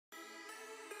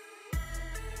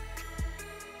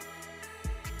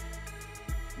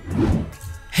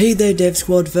Hey there Dev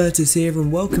Squad, Virtus here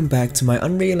and welcome back to my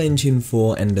Unreal Engine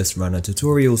 4 Endless Runner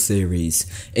tutorial series.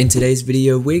 In today's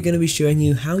video we're going to be showing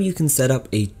you how you can set up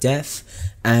a def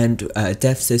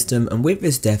system, and with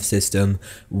this def system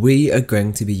we are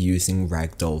going to be using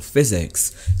Ragdoll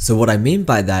physics. So what I mean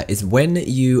by that is when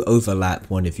you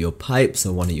overlap one of your pipes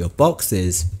or one of your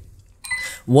boxes,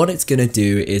 what it's going to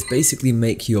do is basically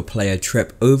make your player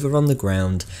trip over on the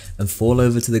ground and fall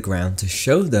over to the ground to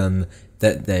show them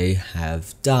that they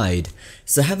have died.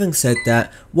 So having said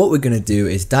that, what we're going to do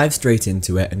is dive straight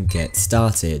into it and get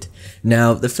started.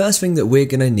 Now the first thing that we're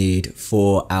going to need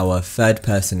for our third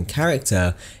person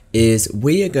character is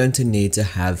we are going to need to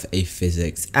have a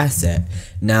physics asset.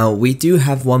 Now we do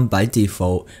have one by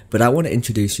default, but I want to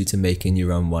introduce you to making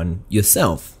your own one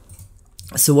yourself.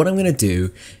 So what I'm going to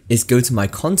do is go to my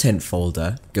content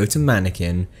folder, go to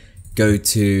Mannequin, go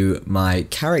to my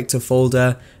character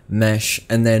folder, mesh,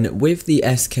 and then with the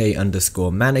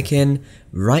sk_mannequin,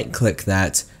 right click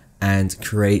that and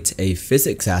create a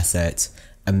physics asset,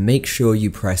 and make sure you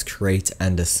press create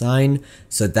and assign,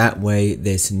 so that way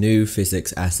this new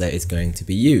physics asset is going to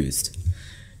be used.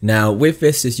 Now with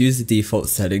this, just use the default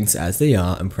settings as they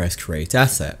are and press create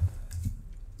asset.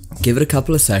 Give it a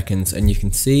couple of seconds and you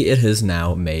can see it has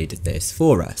now made this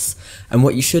for us. And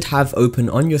what you should have open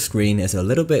on your screen is a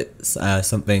little bit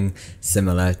something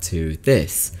similar to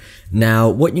this. Now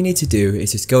what you need to do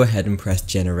is just go ahead and press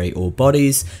generate all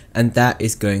bodies, and that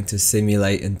is going to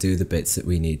simulate and do the bits that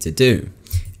we need to do.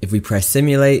 If we press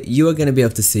simulate, you are going to be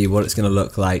able to see what it's going to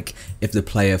look like if the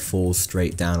player falls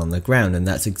straight down on the ground, and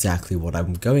that's exactly what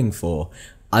I'm going for.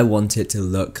 I want it to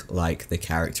look like the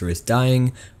character is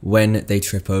dying when they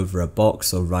trip over a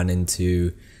box or run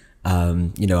into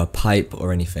a pipe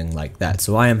or anything like that.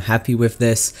 So I am happy with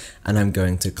this and I'm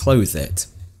going to close it.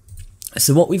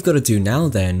 So what we've got to do now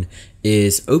then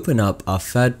is open up our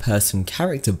third person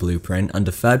character blueprint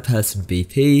under third person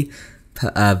BP,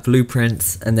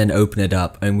 blueprints, and then open it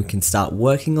up and we can start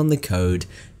working on the code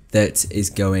that is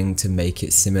going to make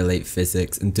it simulate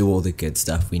physics and do all the good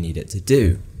stuff we need it to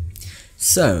do.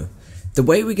 So, the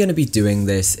way we're going to be doing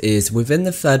this is within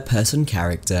the third person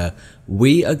character,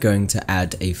 we are going to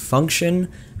add a function,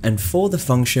 and for the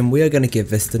function we are going to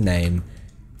give this the name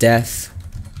def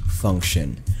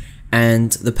function.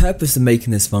 And the purpose of making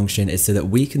this function is so that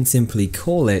we can simply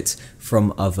call it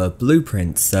from other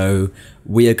blueprints. So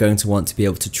we are going to want to be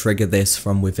able to trigger this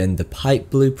from within the pipe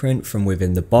blueprint, from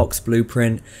within the box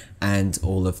blueprint, and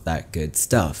all of that good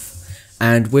stuff.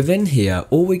 And within here,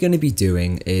 all we're going to be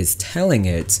doing is telling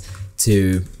it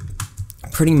to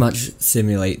pretty much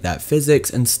simulate that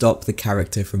physics and stop the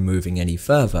character from moving any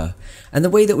further. And the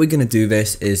way that we're going to do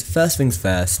this is, first things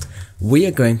first, we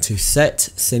are going to set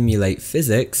simulate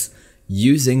physics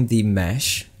using the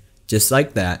mesh, just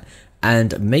like that,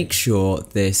 and make sure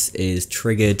this is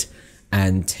triggered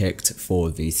and ticked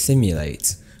for the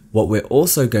simulate. What we're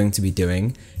also going to be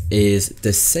doing is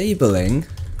disabling.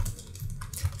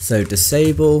 So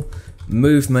disable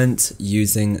movement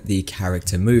using the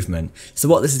character movement. So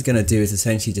what this is going to do is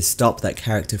essentially just stop that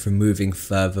character from moving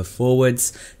further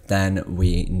forwards than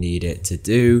we need it to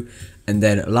do. And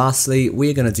then lastly,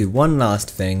 we're going to do one last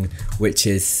thing, which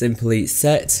is simply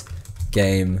set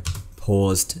game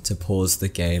paused to pause the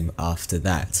game after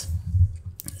that.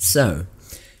 So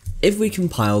if we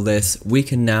compile this, we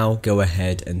can now go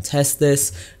ahead and test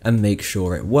this and make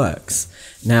sure it works.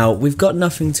 Now, we've got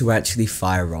nothing to actually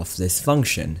fire off this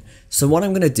function. So what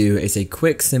I'm going to do is a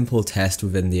quick simple test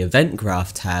within the event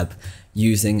graph tab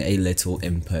using a little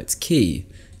input key.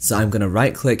 So I'm going to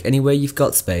right click anywhere you've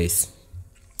got space,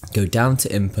 go down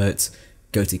to input,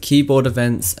 go to keyboard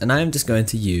events, and I'm just going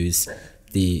to use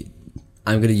the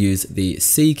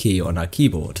C key on our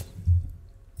keyboard.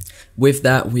 With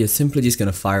that, we are simply just going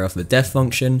to fire off the def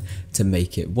function to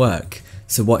make it work.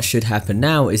 So what should happen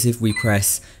now is if we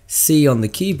press C on the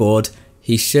keyboard,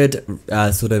 he should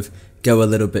sort of go a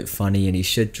little bit funny and he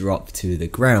should drop to the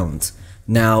ground.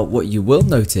 Now what you will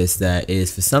notice there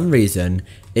is for some reason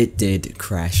it did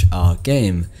crash our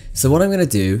game. So what I'm going to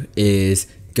do is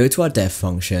go to our def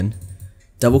function,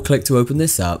 double click to open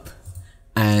this up,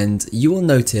 and you will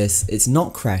notice it's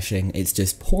not crashing, it's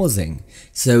just pausing.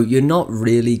 So you're not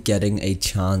really getting a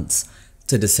chance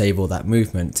to disable that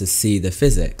movement to see the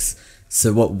physics.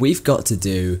 So what we've got to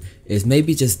do is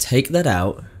maybe just take that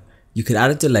out. You could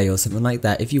add a delay or something like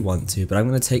that if you want to, but I'm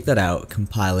going to take that out,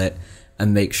 compile it,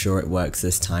 and make sure it works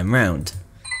this time round.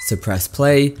 So press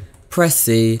play, press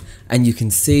C, and you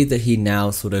can see that he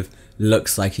now sort of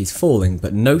looks like he's falling,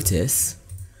 but notice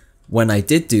when I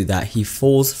did do that, he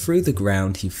falls through the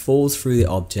ground, he falls through the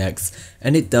objects,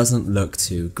 and it doesn't look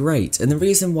too great. And the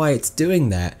reason why it's doing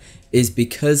that is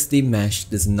because the mesh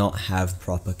does not have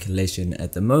proper collision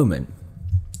at the moment.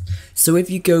 So if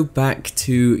you go back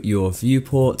to your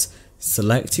viewport,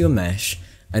 select your mesh,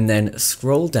 and then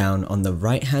scroll down on the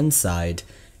right hand side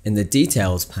in the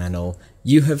details panel,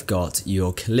 you have got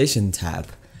your collision tab.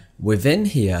 Within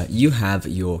here you have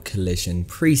your collision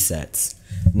presets.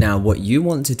 Now what you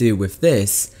want to do with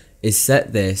this is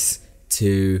set this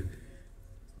to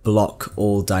block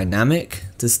all dynamic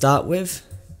to start with,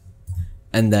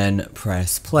 and then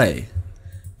press play.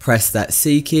 Press that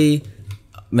C key,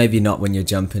 maybe not when you're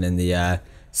jumping in the air.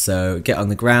 So get on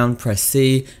the ground, press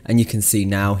C, and you can see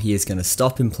now he is going to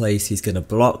stop in place, he's going to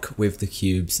block with the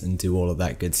cubes and do all of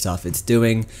that good stuff. It's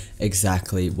doing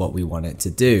exactly what we want it to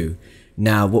do.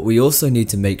 Now what we also need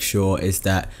to make sure is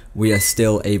that we are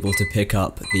still able to pick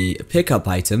up the pickup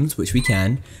items, which we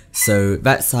can. So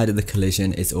that side of the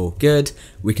collision is all good.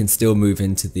 We can still move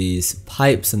into these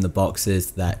pipes and the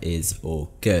boxes, that is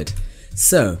all good.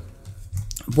 So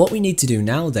what we need to do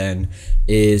now then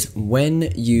is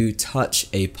when you touch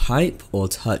a pipe or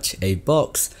touch a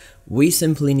box, we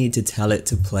simply need to tell it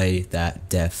to play that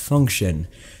def function.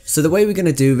 So the way we're going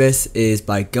to do this is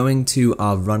by going to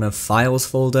our runner files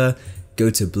folder, go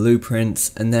to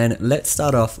blueprints, and then let's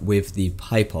start off with the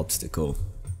pipe obstacle.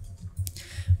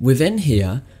 Within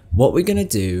here, what we're going to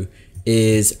do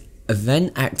is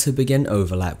event actor begin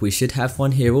overlap. We should have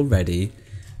one here already.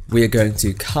 We are going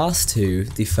to cast to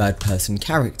the third person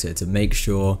character to make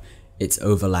sure it's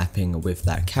overlapping with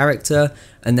that character,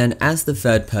 and then as the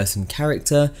third person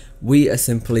character we are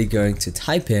simply going to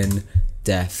type in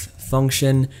def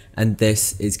function, and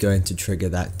this is going to trigger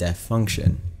that def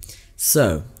function.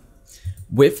 So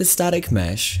with the static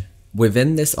mesh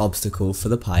within this obstacle for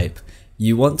the pipe,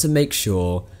 you want to make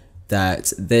sure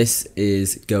that this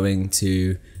is going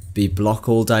to be block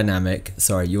all dynamic.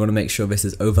 Sorry, you want to make sure this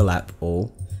is overlap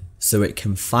all, so it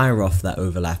can fire off that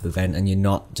overlap event and you're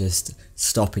not just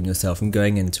stopping yourself from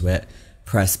going into it.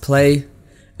 Press play,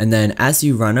 and then as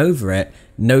you run over it,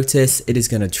 notice it is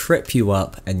going to trip you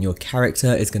up and your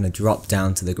character is going to drop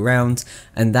down to the ground,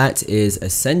 and that is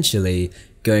essentially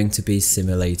going to be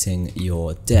simulating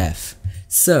your def.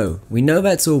 So we know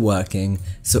that's all working,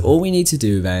 so all we need to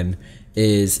do then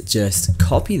is just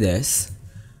copy this,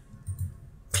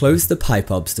 close the pipe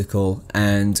obstacle,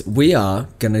 and we are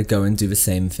going to go and do the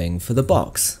same thing for the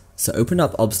box. So open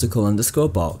up obstacle underscore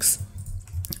box,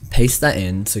 paste that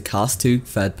in, so cast to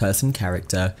third person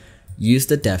character, use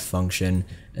the def function,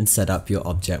 and set up your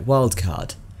object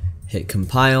wildcard. Hit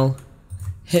compile,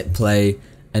 hit play,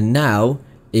 and now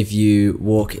if you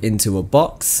walk into a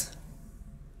box,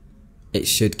 it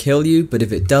should kill you, but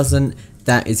if it doesn't,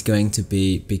 that is going to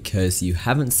be because you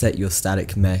haven't set your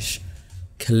static mesh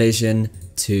collision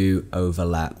to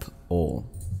overlap all.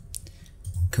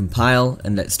 Compile,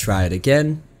 and let's try it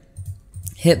again.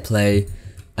 Hit play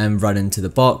and run into the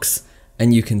box,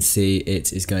 and you can see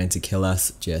it is going to kill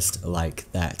us just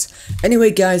like that. Anyway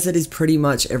guys, that is pretty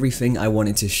much everything I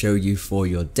wanted to show you for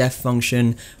your def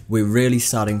function. We're really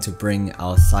starting to bring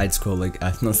our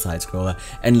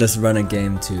endless runner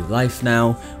game to life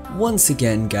now. Once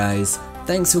again guys,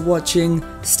 thanks for watching,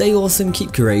 stay awesome,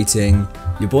 keep creating.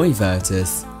 Your boy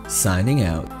Virtus, signing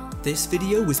out. This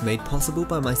video was made possible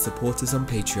by my supporters on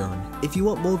Patreon. If you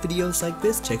want more videos like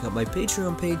this, check out my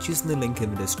Patreon page using the link in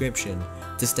the description.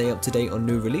 To stay up to date on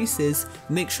new releases,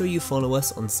 make sure you follow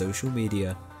us on social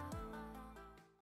media.